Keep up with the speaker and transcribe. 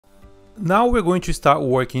Now we're going to start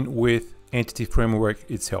working with Entity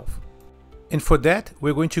Framework itself. And for that,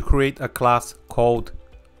 we're going to create a class called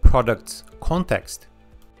Products Context.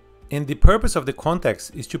 And the purpose of the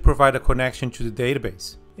context is to provide a connection to the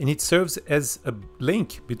database. And it serves as a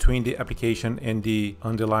link between the application and the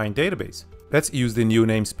underlying database. Let's use the new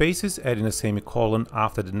namespaces, adding a semicolon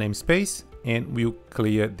after the namespace, and we'll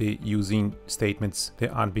clear the using statements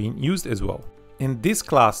that aren't being used as well. And this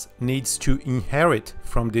class needs to inherit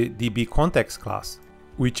from the DB context class,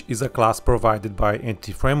 which is a class provided by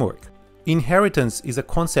Entity Framework. Inheritance is a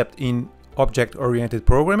concept in object-oriented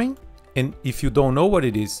programming. And if you don't know what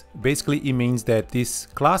it is, basically it means that this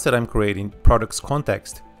class that I'm creating, Products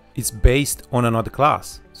Context, is based on another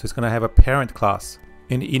class. So it's going to have a parent class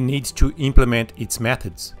and it needs to implement its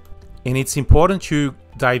methods. And it's important to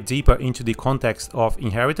dive deeper into the context of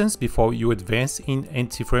inheritance before you advance in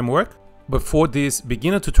Entity Framework. But for this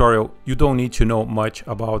beginner tutorial, you don't need to know much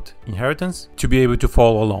about inheritance to be able to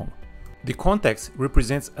follow along. The context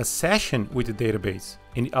represents a session with the database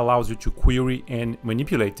and it allows you to query and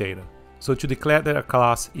manipulate data. So to declare that a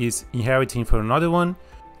class is inheriting from another one,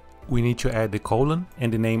 we need to add the colon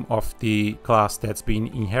and the name of the class that's being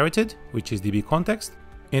inherited, which is DB context.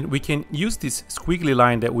 And we can use this squiggly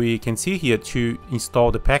line that we can see here to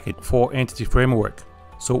install the package for Entity Framework.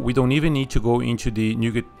 So we don't even need to go into the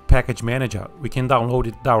NuGet package manager. We can download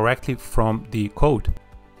it directly from the code.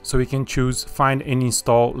 So we can choose find and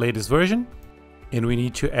install latest version. And we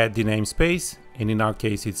need to add the namespace. And in our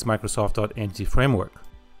case, it's Microsoft.Entity Framework.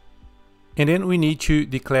 And then we need to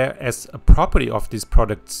declare as a property of this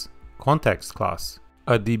product's context class,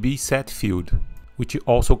 a DB set field, which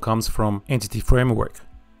also comes from Entity Framework.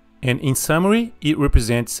 And in summary, it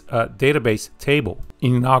represents a database table.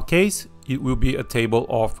 In our case, it will be a table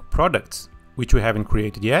of products, which we haven't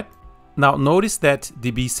created yet. Now notice that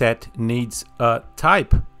DB set needs a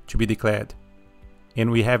type to be declared.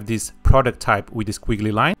 And we have this product type with this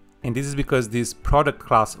squiggly line. And this is because this product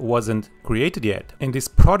class wasn't created yet. And this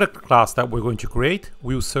product class that we're going to create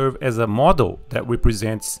will serve as a model that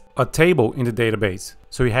represents a table in the database.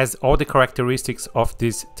 So it has all the characteristics of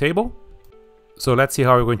this table. So let's see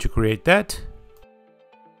how we're going to create that.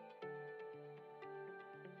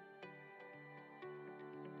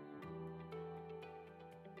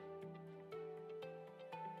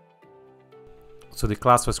 So the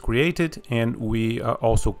class was created and we are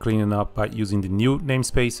also cleaning up by using the new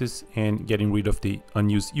namespaces and getting rid of the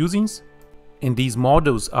unused usings. And these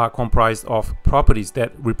models are comprised of properties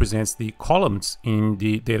that represents the columns in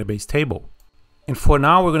the database table. And for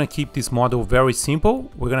now, we're going to keep this model very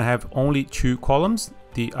simple. We're going to have only two columns,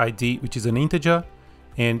 the ID, which is an integer,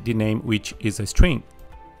 and the name, which is a string.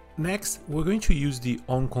 Next, we're going to use the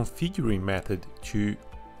onConfiguring method to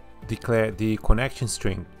declare the connection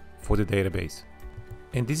string for the database.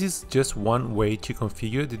 And this is just one way to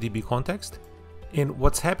configure the DB context. And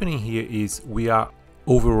what's happening here is we are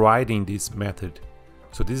overriding this method.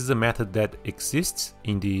 So this is a method that exists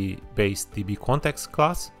in the base DB context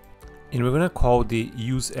class. And we're going to call the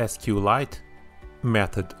useSQLite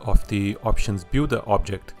method of the options builder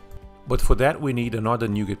object. But for that, we need another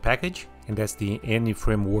NuGet package, and that's the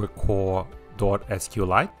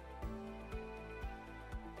anyframeworkcore.sqlite.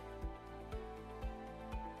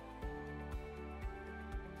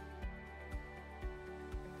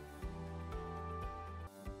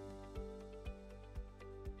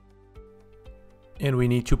 And we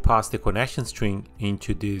need to pass the connection string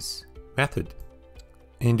into this method.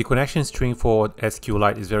 And the connection string for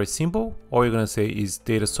SQLite is very simple. All you're going to say is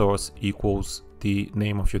data source equals the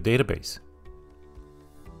name of your database.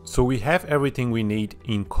 So we have everything we need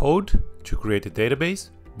in code to create a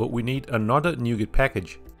database, but we need another NuGet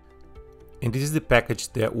package. And this is the package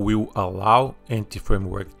that will allow Entity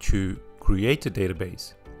Framework to create a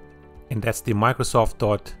database. And that's the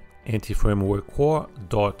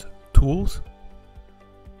Microsoft.entityframeworkcore.tools.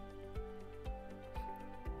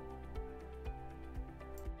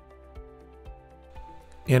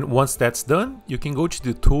 And once that's done, you can go to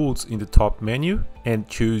the tools in the top menu and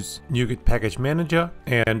choose NuGet Package Manager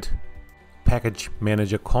and Package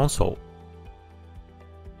Manager Console.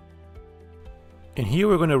 And here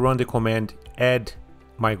we're going to run the command add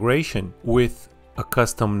migration with a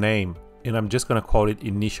custom name. And I'm just going to call it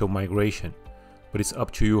initial migration, but it's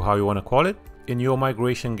up to you how you want to call it. And your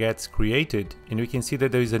migration gets created, and we can see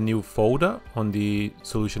that there is a new folder on the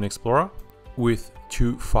Solution Explorer with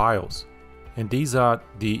two files. And these are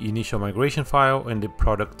the initial migration file and the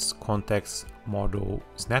product's context model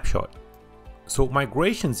snapshot. So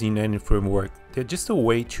migrations in any framework, they're just a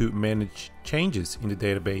way to manage changes in the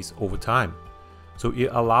database over time. So it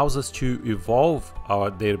allows us to evolve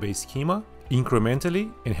our database schema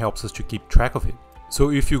incrementally and helps us to keep track of it.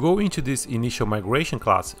 So if you go into this initial migration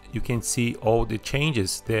class, you can see all the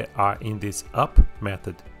changes that are in this up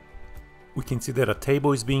method. We can see that a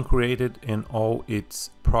table is being created and all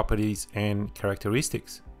its properties and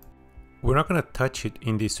characteristics. We're not going to touch it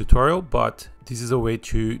in this tutorial, but this is a way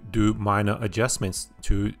to do minor adjustments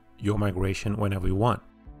to your migration whenever you want.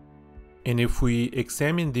 And if we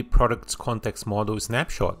examine the products context model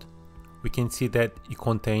snapshot, we can see that it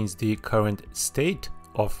contains the current state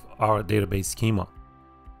of our database schema.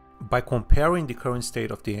 By comparing the current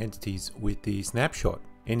state of the entities with the snapshot,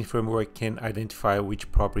 any framework can identify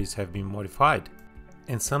which properties have been modified.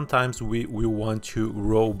 And sometimes we will want to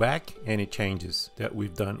roll back any changes that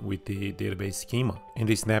we've done with the database schema. And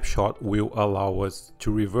the snapshot will allow us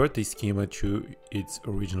to revert the schema to its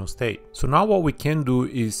original state. So now what we can do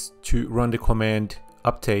is to run the command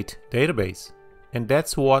update database. And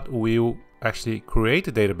that's what will actually create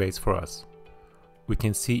a database for us. We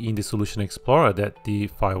can see in the Solution Explorer that the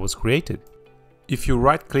file was created. If you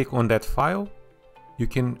right click on that file, you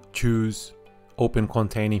can choose Open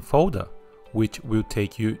Containing Folder, which will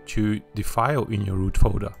take you to the file in your root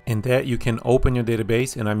folder. And there you can open your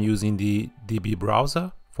database, and I'm using the DB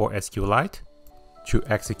browser for SQLite to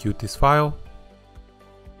execute this file.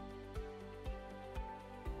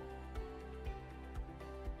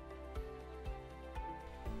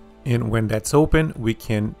 And when that's open, we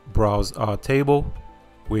can browse our table,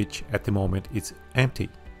 which at the moment is empty.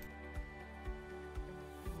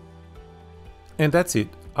 And that's it.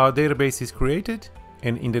 Our database is created,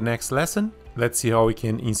 and in the next lesson, let's see how we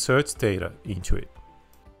can insert data into it.